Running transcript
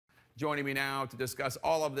Joining me now to discuss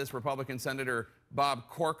all of this, Republican Senator Bob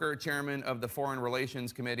Corker, chairman of the Foreign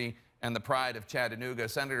Relations Committee and the Pride of Chattanooga.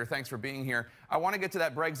 Senator, thanks for being here. I want to get to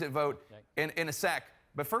that Brexit vote in a sec.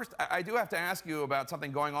 But first, I do have to ask you about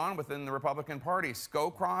something going on within the Republican Party.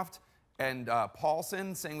 Scowcroft and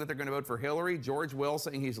Paulson saying that they're going to vote for Hillary. George Will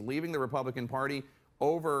saying he's leaving the Republican Party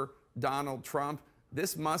over Donald Trump.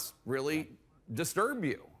 This must really disturb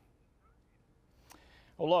you.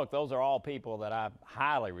 Well, look, those are all people that I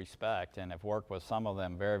highly respect and have worked with some of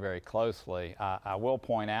them very, very closely. I will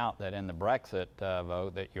point out that in the Brexit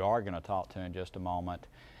vote that you are going to talk to in just a moment,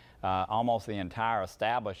 almost the entire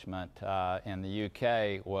establishment in the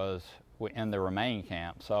UK was in the Remain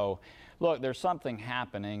camp. So, look, there's something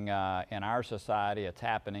happening in our society. It's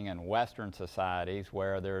happening in Western societies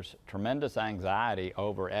where there's tremendous anxiety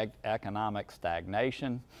over economic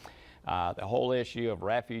stagnation, the whole issue of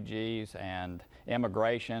refugees and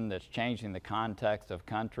immigration that's changing the context of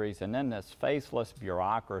countries, and then this faceless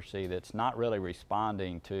bureaucracy that's not really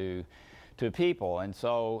responding to people. And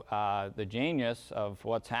so the genius of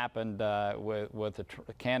what's happened with the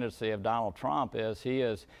candidacy of Donald Trump is he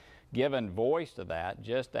has given voice to that,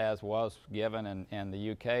 just as was given in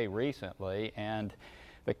the UK recently. And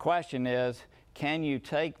the question is, can you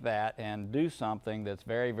take that and do something that's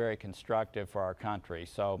very, very constructive for our country?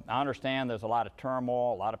 So I understand there's a lot of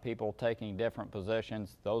turmoil, a lot of people taking different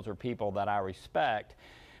positions. Those are people that I respect.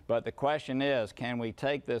 But the question is, can we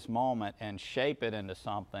take this moment and shape it into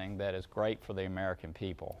something that is great for the American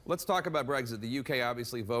people? Let's talk about Brexit. The UK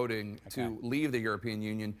obviously voting to leave the European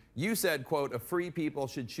Union. You said, quote, a free people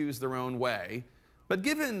should choose their own way. But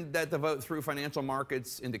given that the vote threw financial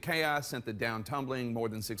markets into chaos, sent the down tumbling more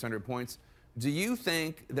than 600 points, do you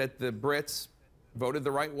think that the Brits voted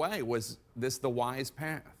the right way? Was this the wise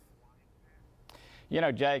path? You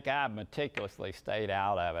know, Jake, I meticulously stayed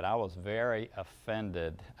out of it. I was very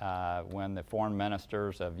offended when the foreign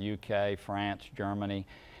ministers of UK, France, Germany,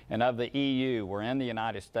 and of the EU were in the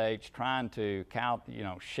United States trying to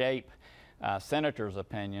shape senators'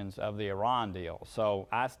 opinions of the Iran deal. So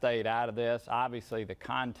I stayed out of this. Obviously, the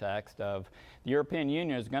context of the European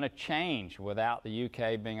Union is going to change without the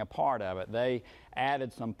UK being a part of it. They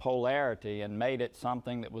added some polarity and made it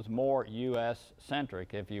something that was more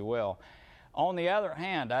U.S.-centric, if you will. On the other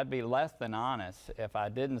hand, I'd be less than honest if I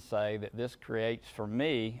didn't say that this creates, for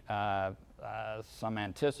me, some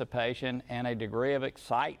anticipation and a degree of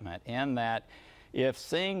excitement in that if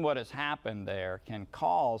seeing what has happened there can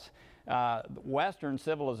cause Western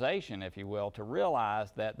civilization, if you will, to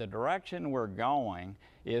realize that the direction we're going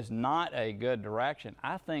is not a good direction.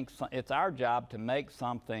 I think it's our job to make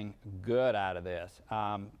something good out of this.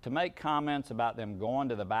 To make comments about them going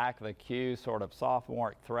to the back of the queue, sort of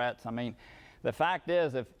sophomoric threats, I mean, the fact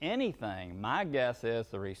is, if anything, my guess is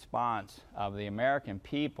the response of the American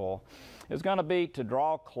people is going to be to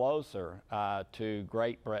draw closer to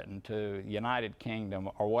Great Britain, to the United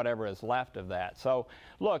Kingdom, or whatever is left of that. So,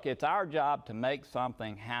 look, it's our job to make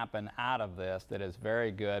something happen out of this that is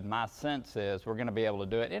very good. My sense is we're going to be able to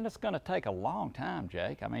do it, and it's going to take a long time,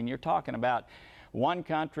 Jake. I mean, you're talking about one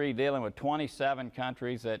country dealing with 27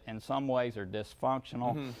 countries that in some ways are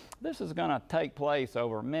dysfunctional. This is going to take place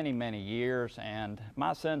over many, many years, and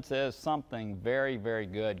my sense is something very, very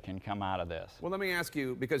good can come out of this. Well, let me ask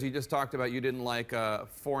you, because you just talked about you didn't like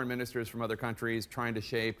foreign ministers from other countries trying to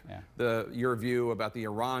shape your view about the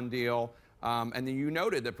Iran deal, and then you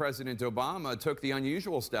noted that President Obama took the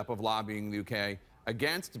unusual step of lobbying the UK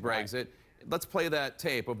against Brexit. Right. Let's play that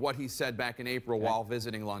tape of what he said back in April while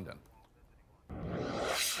visiting London.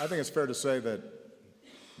 I think it's fair to say that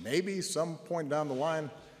maybe some point down the line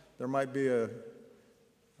there might be a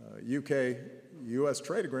UK-US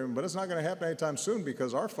trade agreement, but it's not going to happen anytime soon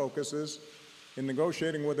because our focus is in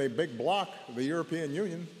negotiating with a big bloc, the European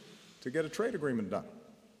Union, to get a trade agreement done.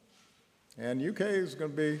 And UK is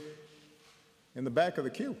going to be in the back of the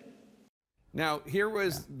queue. Now, here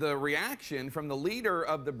was the reaction from the leader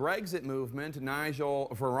of the Brexit movement,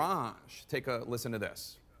 Nigel Farage. Take a listen to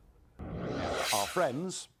this. Our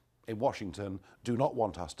friends in Washington do not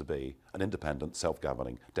want us to be an independent,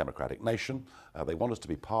 self-governing, democratic nation. They want us to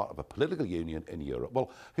be part of a political union in Europe.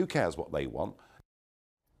 Well, who cares what they want?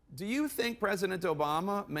 Do you think President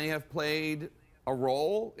Obama may have played a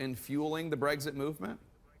role in fueling the Brexit movement?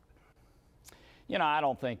 You know, I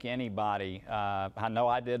don't think anybody, I know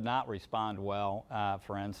I did not respond well,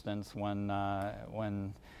 for instance,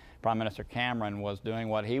 when Prime Minister Cameron was doing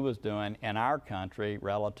what he was doing in our country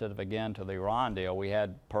relative, again, to the Iran deal. We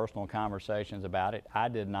had personal conversations about it. I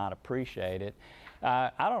did not appreciate it.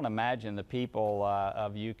 I don't imagine the people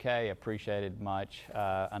of UK appreciated much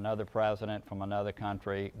another president from another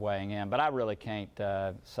country weighing in, but I really can't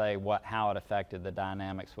say how it affected the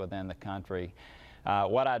dynamics within the country.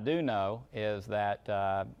 What I do know is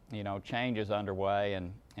that you know, change is underway,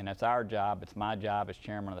 and it's our job, it's my job as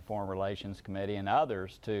chairman of the Foreign Relations Committee and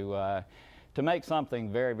others to make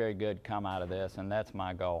something very, very good come out of this, and that's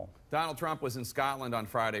my goal. Donald Trump was in Scotland on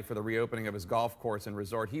Friday for the reopening of his golf course and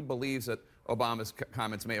resort. He believes that Obama's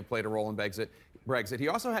comments may have played a role in Brexit. He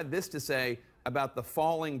also had this to say about the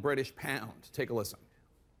falling British pound. Take a listen.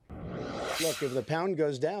 Look, if the pound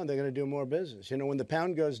goes down, they're going to do more business. You know, when the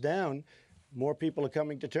pound goes down, more people are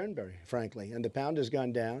coming to Turnberry, frankly, and the pound has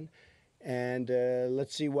gone down, and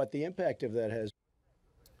let's see what the impact of that has.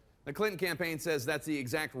 The Clinton campaign says that's the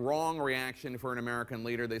exact wrong reaction for an American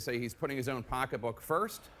leader. They say he's putting his own pocketbook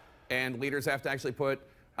first, and leaders have to actually put,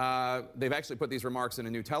 they've actually put these remarks in a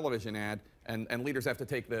new television ad, and leaders have to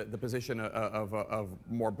take the position of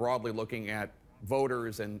more broadly looking at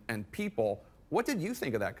voters and people. What did you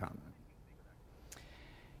think of that comment?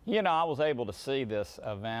 You know, I was able to see this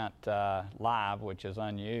event live, which is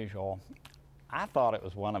unusual. I thought it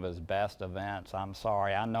was one of his best events. I'm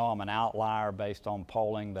sorry, I know I'm an outlier based on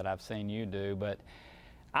polling that I've seen you do, but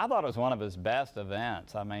I thought it was one of his best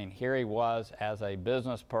events. I mean, here he was as a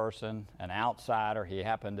business person, an outsider. He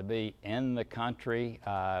happened to be in the country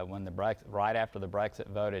when right after the Brexit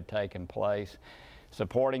vote had taken place,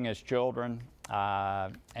 supporting his children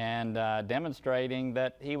and demonstrating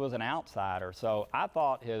that he was an outsider. So I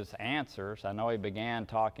thought his answers, I know he began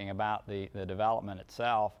talking about the development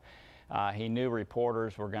itself. He knew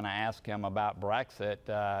reporters were going to ask him about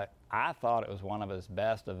Brexit. I thought it was one of his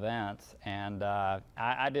best events, and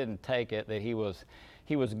I didn't take it that he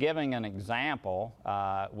was giving an example,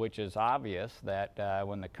 which is obvious, that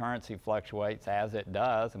when the currency fluctuates as it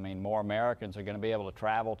does, I mean, more Americans are going to be able to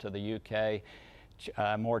travel to the UK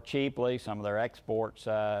more cheaply. Some of their exports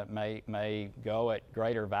may go at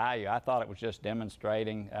greater value. I thought it was just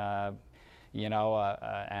demonstrating you know,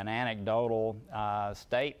 an anecdotal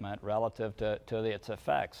statement relative to its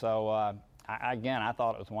effects. So again, I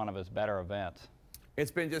thought it was one of his better events.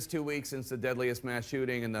 It's been just 2 weeks since the deadliest mass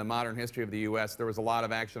shooting in the modern history of the U.S. There was a lot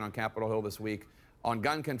of action on Capitol Hill this week. On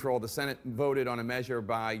gun control, the Senate voted on a measure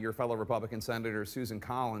by your fellow Republican Senator Susan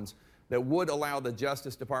Collins that would allow the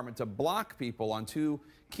Justice Department to block people on 2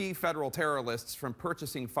 key federal terror lists from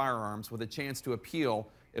purchasing firearms with a chance to appeal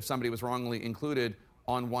if somebody was wrongly included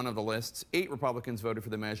on one of the lists. 8 Republicans voted for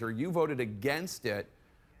the measure. You voted against it.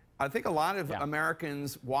 I think a lot of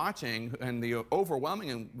Americans watching, and the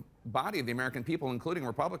overwhelming body of the American people, including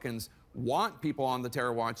Republicans, want people on the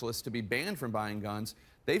terror watch list to be banned from buying guns.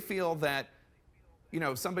 They feel that, you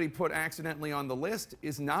know, somebody put accidentally on the list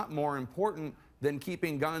is not more important than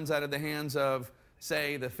keeping guns out of the hands of,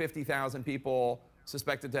 say, the 50,000 people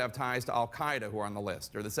suspected to have ties to Al-Qaeda who are on the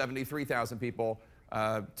list, or the 73,000 people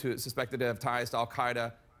suspected to have ties to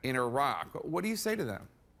Al-Qaeda in Iraq. What do you say to them?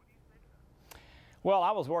 Well,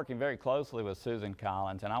 I was working very closely with Susan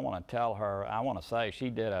Collins, and I want to tell her, I want to say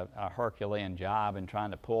she did a Herculean job in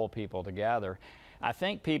trying to pull people together. I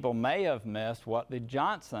think people may have missed what the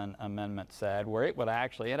Johnson Amendment said, where it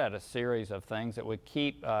had a series of things that would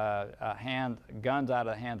keep guns out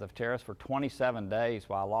of the hands of terrorists for 27 days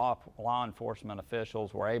while law enforcement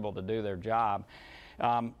officials were able to do their job.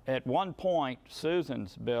 At one point,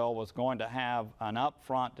 Susan's bill was going to have an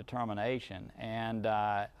upfront determination, and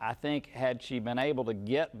I think had she been able to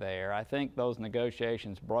get there, I think those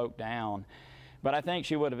negotiations broke down. But I think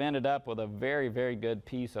she would have ended up with a very, very good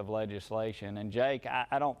piece of legislation. And Jake,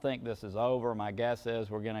 I don't think this is over. My guess is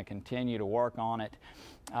we're going to continue to work on it.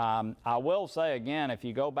 I will say again, if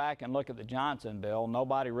you go back and look at the Johnson bill,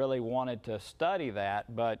 nobody really wanted to study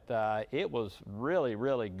that, but it was really,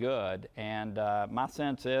 really good. And my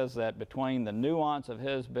sense is that between the nuance of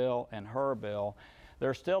his bill and her bill,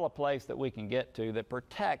 there's still a place that we can get to that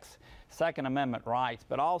protects Second Amendment rights,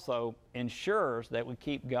 but also ensures that we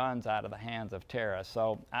keep guns out of the hands of terrorists.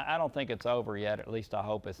 So I don't think it's over yet, at least I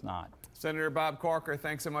hope it's not. Senator Bob Corker,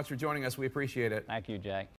 thanks so much for joining us. We appreciate it. Thank you, Jake.